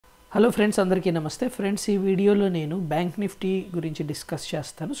Hello friends, అందరికీ నమస్తే. Friends, ఈ వీడియోలో నేను బ్యాంక్ నిఫ్టీ గురించి డిస్కస్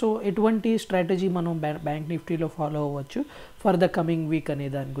చేస్తాను. సో ఎటువంటి స్ట్రాటజీ మనం బ్యాంక్ నిఫ్టీలో ఫాలో అవ్వచ్చు ఫర్ ద కమింగ్ వీక్ అనే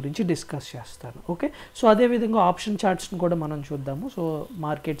దాని గురించి డిస్కస్ చేస్తాను. ఓకే, సో అదేవిధంగా ఆప్షన్ చార్ట్స్ని కూడా మనం చూద్దాము. సో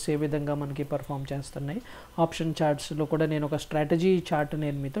మార్కెట్స్ ఏ విధంగా మనకి పర్ఫామ్ చేస్తున్నాయి, ఆప్షన్ చార్ట్స్లో కూడా నేను ఒక స్ట్రాటజీ చార్ట్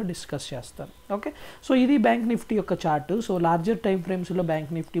నేను మీతో డిస్కస్ చేస్తాను. ఓకే, సో ఇది బ్యాంక్ నిఫ్టీ యొక్క chart. So larger time ఫ్రేమ్స్లో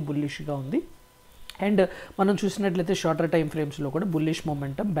bank Nifty బుల్లిష్గా ఉంది. అండ్ మనం చూసినట్లయితే షార్టర్ టైం ఫ్రేమ్స్లో కూడా బుల్లిష్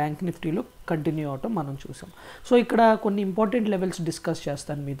మొమెంటం బ్యాంక్ నిఫ్టీలో కంటిన్యూ అవటం మనం చూసాం. సో ఇక్కడ కొన్ని ఇంపార్టెంట్ లెవెల్స్ డిస్కస్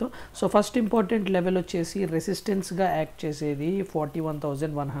చేస్తాను మీతో. సో ఫస్ట్ ఇంపార్టెంట్ లెవెల్ వచ్చేసి రెసిస్టెన్స్గా యాక్ట్ చేసేది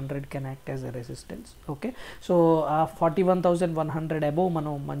 41,100 can act as a resistance. Okay, so ఆ 41,100 అబోవ్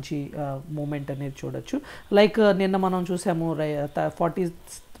మనం మంచి మూమెంట్ అనేది చూడొచ్చు. లైక్ నిన్న మనం చూసాము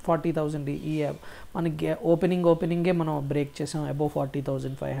 40,000 ఈ మనకి ఓపెనింగే మనం బ్రేక్ చేసాం అబోవ్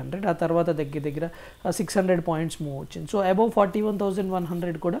 40,500. ఆ తర్వాత దగ్గర 600 పాయింట్స్ మూవ్ వచ్చింది. సో అబోవ్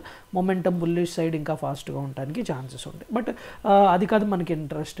 41,100 కూడా మొమెంటం బుల్లిష్ సైడ్ ఇంకా ఫాస్ట్గా ఉండడానికి ఛాన్సెస్ ఉంటాయి. బట్ అది కాదు మనకి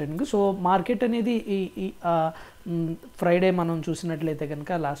ఇంట్రెస్టింగ్. సో మార్కెట్ అనేది ఈ ఫ్రైడే మనం చూసినట్లయితే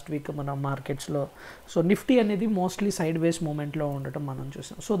కనుక లాస్ట్ వీక్ మన మార్కెట్స్లో సో నిఫ్టీ అనేది మోస్ట్లీ సైడ్ వేస్ మూమెంట్లో ఉండటం మనం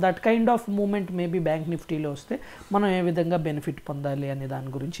చూసాం. So that kind of moment maybe bank నిఫ్టీలో వస్తే మనం ఏ విధంగా బెనిఫిట్ పొందాలి అనే దాని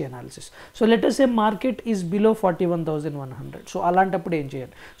గురించి analysis. So let us say market is below 41,100. So అలాంటప్పుడు ఏం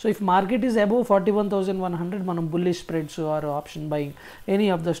చేయాలి? So if market is above 41,100 మనం bullish spreads are option buying any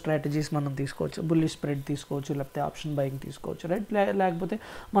of the strategies మనం తీసుకోవచ్చు. బుల్లిష్ స్ప్రెడ్ తీసుకోవచ్చు, లేకపోతే ఆప్షన్ బయింగ్ తీసుకోవచ్చు, రైట్? లేకపోతే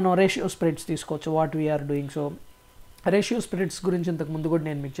మనం రేషియో స్ప్రెడ్స్ తీసుకోవచ్చు, what we are doing. So ratio spreads గురించి ఇంతకు ముందు కూడా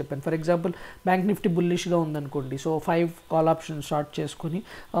నేను మీకు చెప్పాను. ఫర్ ఎగ్జాంపుల్ బ్యాంక్ నిఫ్టీ బుల్లిష్గా ఉందనుకోండి. సో 5 కాల్ ఆప్షన్స్ షార్ట్ చేసుకొని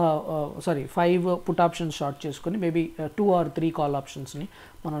 5 పుట్ ఆప్షన్స్ షార్ట్ చేసుకొని మేబీ 2 or 3 కాల్ ఆప్షన్స్ని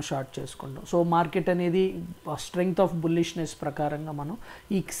మనం షార్ట్ చేసుకుంటాం. సో మార్కెట్ అనేది స్ట్రెంగ్త్ ఆఫ్ బుల్లిష్నెస్ ప్రకారంగా మనం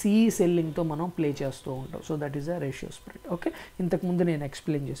ఈ సిఈ సెల్లింగ్తో మనం ప్లే చేస్తూ ఉంటాం. So that is a ratio spread. Okay, ఇంతకుముందు నేను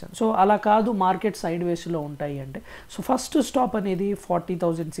ఎక్స్ప్లెయిన్ చేశాను. సో అలా కాదు మార్కెట్ సైడ్ వేస్లో ఉంటాయి అంటే సో ఫస్ట్ స్టాప్ అనేది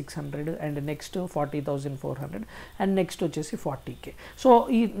 40,600 అండ్ నెక్స్ట్ 40,400 అండ్ నెక్స్ట్ వచ్చేసి 40K. సో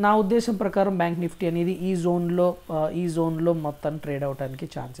నా ఉద్దేశం ప్రకారం బ్యాంక్ నిఫ్టీ అనేది ఈ జోన్లో మొత్తం ట్రేడ్ అవడానికి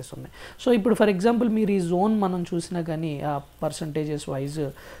ఛాన్సెస్ ఉన్నాయి. సో ఇప్పుడు ఫర్ ఎగ్జాంపుల్ మీరు ఈ జోన్ మనం చూసినా కానీ పర్సంటేజెస్ వైజ్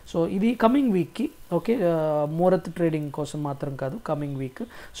సో ఇది కమింగ్ వీక్కి ఓకే ముహూర్త ట్రేడింగ్ కోసం మాత్రం కాదు, కమింగ్ వీక్.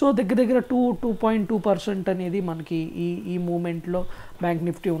 సో దగ్గర 2.2% అనేది మనకి ఈ మూమెంట్లో బ్యాంక్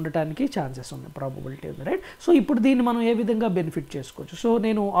నిఫ్టీ ఉండటానికి ఛాన్సెస్ ఉన్నాయి, ప్రాబబిలిటీ ఉంది, రైట్? సో ఇప్పుడు దీన్ని మనం ఏ విధంగా బెనిఫిట్ చేసుకోవచ్చు? సో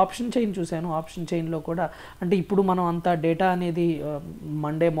నేను ఆప్షన్ చైన్ చూశాను. ఆప్షన్ చైన్లో కూడా అంటే ఇప్పుడు మనం అంత డేటా అనేది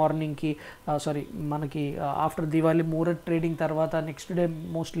మండే మార్నింగ్కి మనకి ఆఫ్టర్ దివాళీ ముహూర్త ట్రేడింగ్ తర్వాత నెక్స్ట్ డే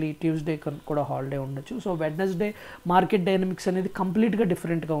మోస్ట్లీ ట్యూస్డే కూడా హాలిడే ఉండొచ్చు. సో వెడ్నెస్డే మార్కెట్ డైనమిక్స్ అనేది కంప్లీట్గా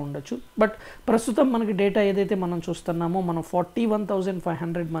డిఫరెంట్గా ఉండొచ్చు. బట్ ప్రస్తుతం మనకి డేటా ఏదైతే మనం చూస్తున్నామో మనం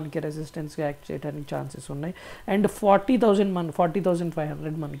 41,500 మనకి రెసిస్టెన్స్గా యాక్ట్ చేయడానికి ఛాన్సెస్ ఉన్నాయి. అండ్ 40,500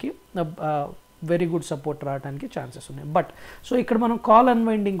 మనకి వెరీ గుడ్ సపోర్ట్ రావడానికి ఛాన్సెస్ ఉన్నాయి. బట్ సో ఇక్కడ మనం కాల్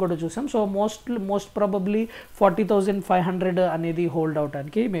అన్వైండింగ్ కూడా చూసాం. సో మోస్ట్ ప్రాబబ్లీ 40,500 అనేది హోల్డ్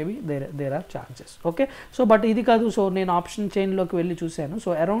అవడానికి maybe there are chances. Okay, so but ఇది కాదు. సో నేను ఆప్షన్ చైన్లోకి వెళ్ళి చూశాను.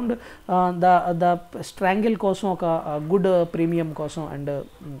 సో అరౌండ్ ద స్ట్రాంగిల్ కోసం ఒక గుడ్ ప్రీమియం కోసం అండ్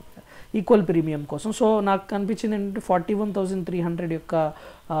ఈక్వల్ ప్రీమియం కోసం సో నాకు కనిపించింది ఏంటంటే 41,300 యొక్క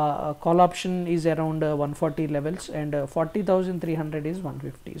call option is around 140 levels and 40,300 is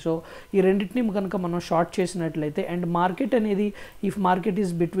 150. So ఈ రెండింటిని కనుక మనం షార్ట్ చేసినట్లయితే అండ్ మార్కెట్ అనేది if market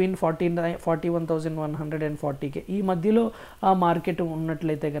is between 41,100 and 40K ఈ మధ్యలో మార్కెట్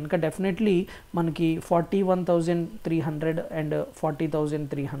ఉన్నట్లయితే కనుక డెఫినెట్లీ మనకి 41,300 అండ్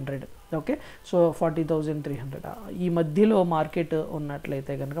 40,300 ఓకే. సో 40,300 ఈ మధ్యలో మార్కెట్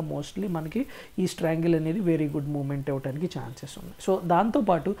ఉన్నట్లయితే కనుక మోస్ట్లీ మనకి ఈ స్ట్రాంగిల్ అనేది వెరీ గుడ్ మూమెంట్ అవ్వడానికి ఛాన్సెస్ ఉన్నాయి. సో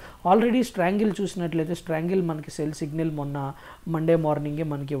దాంతోపాటు ఆల్రెడీ స్ట్రాంగిల్ చూసినట్లయితే స్ట్రాంగిల్ మనకి సెల్ సిగ్నల్ మొన్న మండే మార్నింగే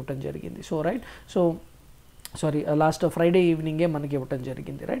మనకి ఇవ్వటం జరిగింది. So right, so last Friday ఈవినింగే మనకి ఇవ్వటం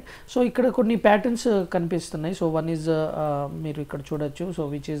జరిగింది, రైట్? సో ఇక్కడ కొన్ని ప్యాటర్న్స్ కనిపిస్తున్నాయి. సో వన్ ఈజ్ మీరు ఇక్కడ చూడొచ్చు. So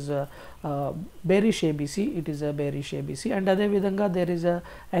which is bearish ABC, it is a bearish ABC and అదేవిధంగా there is a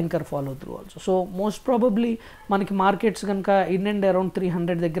anchor follow through also. So most probably మనకి మార్కెట్స్ కనుక ఇన్ అండ్ అరౌండ్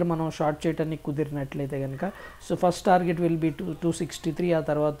 300 దగ్గర మనం షార్ట్ చేయడానికి కుదిరినట్లయితే కనుక so first target will be 263, ఆ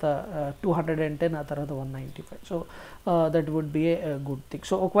తర్వాత 210, ఆ తర్వాత 195. So that would be a good thing.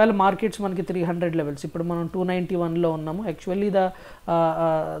 So ఒకవేళ మార్కెట్స్ మనకి 300 లెవెల్స్ ఇప్పుడు మనం 291లో ఉన్నాము. Actually the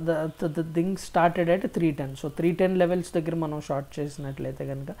thing started at 310. So 310 levels దగ్గర మనం షార్ట్ చేసినట్లయితే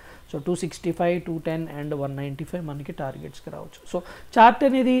కనుక సో 265, 210 అండ్ 195 మనకి టార్గెట్స్కి రావచ్చు. సో చార్ట్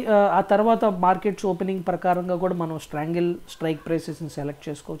అనేది ఆ తర్వాత మార్కెట్స్ ఓపెనింగ్ ప్రకారంగా కూడా మనం స్ట్రైక్ ప్రైసెస్ని సెలెక్ట్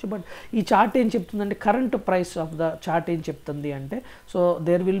చేసుకోవచ్చు. బట్ ఈ చార్ట్ ఏం చెప్తుందంటే current price of the chart ఏం చెప్తుంది అంటే so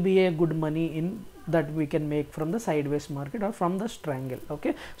there will be a good money in that we can make from the sideways market or from the strangle.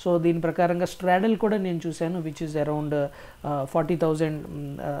 Okay, so దీని ప్రకారంగా straddle కూడా నేను చూశాను, which is around 41,000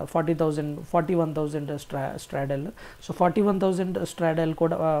 straddle. So 41,000 straddle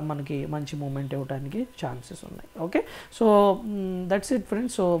కూడా మనకి మంచి మూమెంట్ ఇవ్వడానికి ఛాన్సెస్ ఉన్నాయి. Okay, so that's it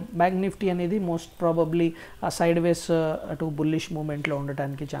friends. So bank Nifty అనేది మోస్ట్ ప్రాబబ్లీ సైడ్వేస్ అటు బుల్లిష్ మూమెంట్లో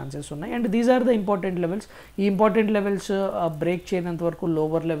ఉండటానికి ఛాన్సెస్ ఉన్నాయి. And these are the important levels. ఈ ఇంపార్టెంట్ లెవెల్స్ బ్రేక్ చేయనంత వరకు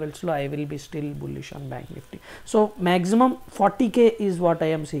లోవర్ లెవెల్స్లో I will be still bullish on bank Nifty. So maximum 40K is what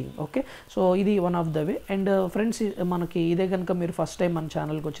I'm seeing. Okay, so ఇది one of the way. And friends, మనకి ఇదే కనుక మీరు first time మన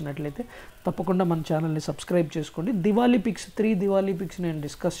ఛానల్కి వచ్చినట్లయితే తప్పకుండా మన ఛానల్ని సబ్స్క్రైబ్ చేసుకోండి. దివాళీ పిక్స్ 3 దివాళీ పిక్స్ నేను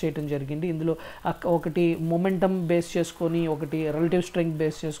డిస్కస్ చేయడం జరిగింది. ఇందులో ఒకటి మొమెంటమ్ బేస్ చేసుకొని, ఒకటి రిలేటివ్ స్ట్రెంగ్త్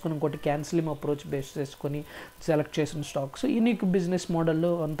బేస్ చేసుకొని, ఇంకోటి క్యాన్సిలింగ్ అప్రోచ్ బేస్ చేసుకొని సెలెక్ట్ చేసిన స్టాక్స్. యూనిక్ బిజినెస్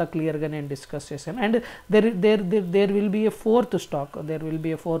మోడల్లో అంతా క్లియర్గా నేను డిస్కస్ చేశాను. And there will be A fourth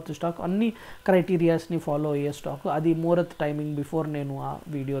stock, అన్ని క్రైటీరియాస్ని ఫాలో అయ్యే స్టాక్. అది మోరత్ టైమింగ్ బిఫోర్ నేను ఆ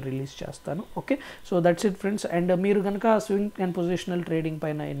వీడియో రిలీజ్ చేస్తాను. Okay, so that's it friends. And మీరు కనుక స్వింగ్ అండ్ పొజిషనల్ ట్రేడింగ్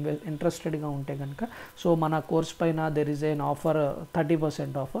పైన ఇంట్రెస్టెడ్గా ఉంటే కనుక, సో మన కోర్స్ పైన there is N offer,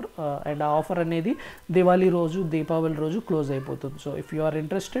 30% offer. And ఆ ఆఫర్ అనేది దివాళీ రోజు, దీపావళి రోజు క్లోజ్ అయిపోతుంది. So if you are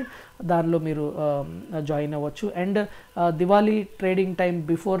interested, దానిలో మీరు జాయిన్ అవ్వచ్చు. And Diwali trading time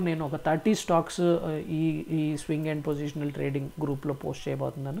before నేను ఒక 30 స్టాక్స్ ఈ స్వింగ్ అండ్ పొజిషనల్ ట్రేడింగ్ గ్రూప్లో పోస్ట్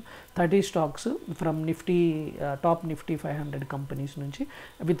చేయబోతున్నాను. 30 stocks from Nifty, top Nifty 500 companies నుంచి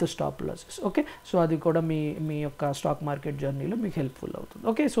with stop losses. Okay, so అది కూడా మీ యొక్క స్టాక్ మార్కెట్ జర్నీలో మీకు హెల్ప్ఫుల్ అవుతుంది.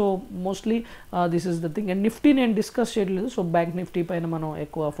 Okay, so mostly this is the thing. And Nifty నేను డిస్కస్ చేయట్లేదు. సో బ్యాంక్ నిఫ్టీ పైన మనం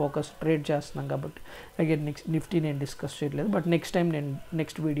ఎక్కువ ఫోకస్ ట్రేడ్ చేస్తున్నాం కాబట్టి అగైన్ నిఫ్టీ నేను డిస్కస్ చేయట్లేదు. బట్ నెక్స్ట్ టైం నేను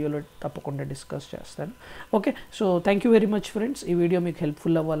నెక్స్ట్ వీడియోలో తప్పకుండా డిస్కస్ చేస్తాను. Okay, so thank you very much friends. ఈ వీడియో మీకు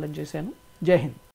హెల్ప్ఫుల్ అవ్వాలని చేశాను. జై హింద్.